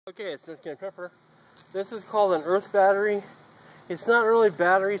Okay, it's North Carolina pepper. This is called an earth battery. It's not really a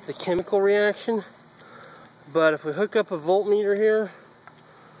battery, it's a chemical reaction. But if we hook up a voltmeter here,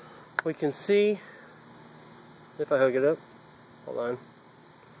 we can see, if I hook it up, hold on.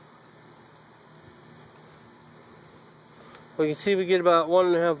 We can see we get about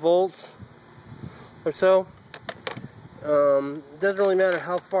 1.5 volts or so. It doesn't really matter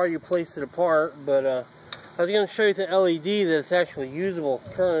how far you place it apart, but I was going to show you the LED that it's actually usable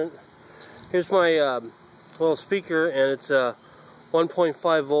current. Here's my little speaker, and it's a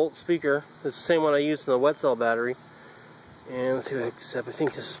 1.5 volt speaker. It's the same one I used in the wet cell battery. And let's see what I hooked this up. I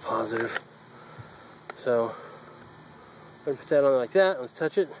think this is positive. So I'm going to put that on like that. Let's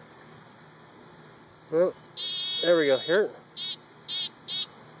touch it. Oh, there we go. Here.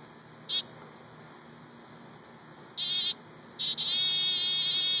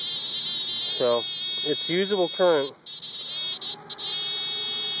 So it's usable current,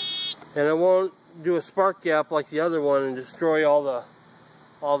 and it won't do a spark gap like the other one and destroy all the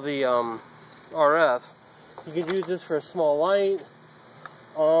RF. You can use this for a small light.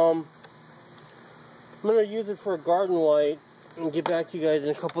 I'm going to use it for a garden light and get back to you guys in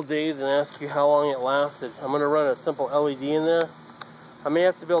a couple days and ask you how long it lasted. I'm going to run a simple LED in there. I may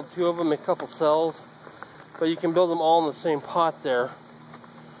have to build 2 of them, a couple cells, but you can build them all in the same pot there.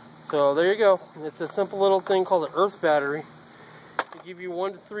 So there you go. It's a simple little thing called an earth battery. It give you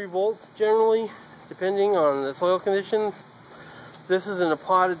 1 to 3 volts generally, depending on the soil conditions. This is in a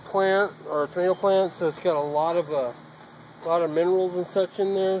potted plant or a tomato plant, so it's got a lot of minerals and such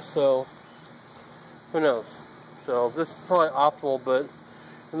in there. So who knows? So this is probably optimal, but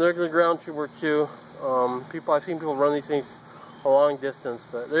in the regular ground should work too. I've seen people run these things a long distance,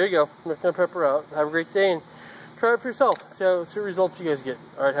 but there you go. I'm just gonna pepper out. Have a great day and try it for yourself. See what results you guys get.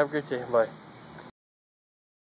 Alright, have a great day. Bye.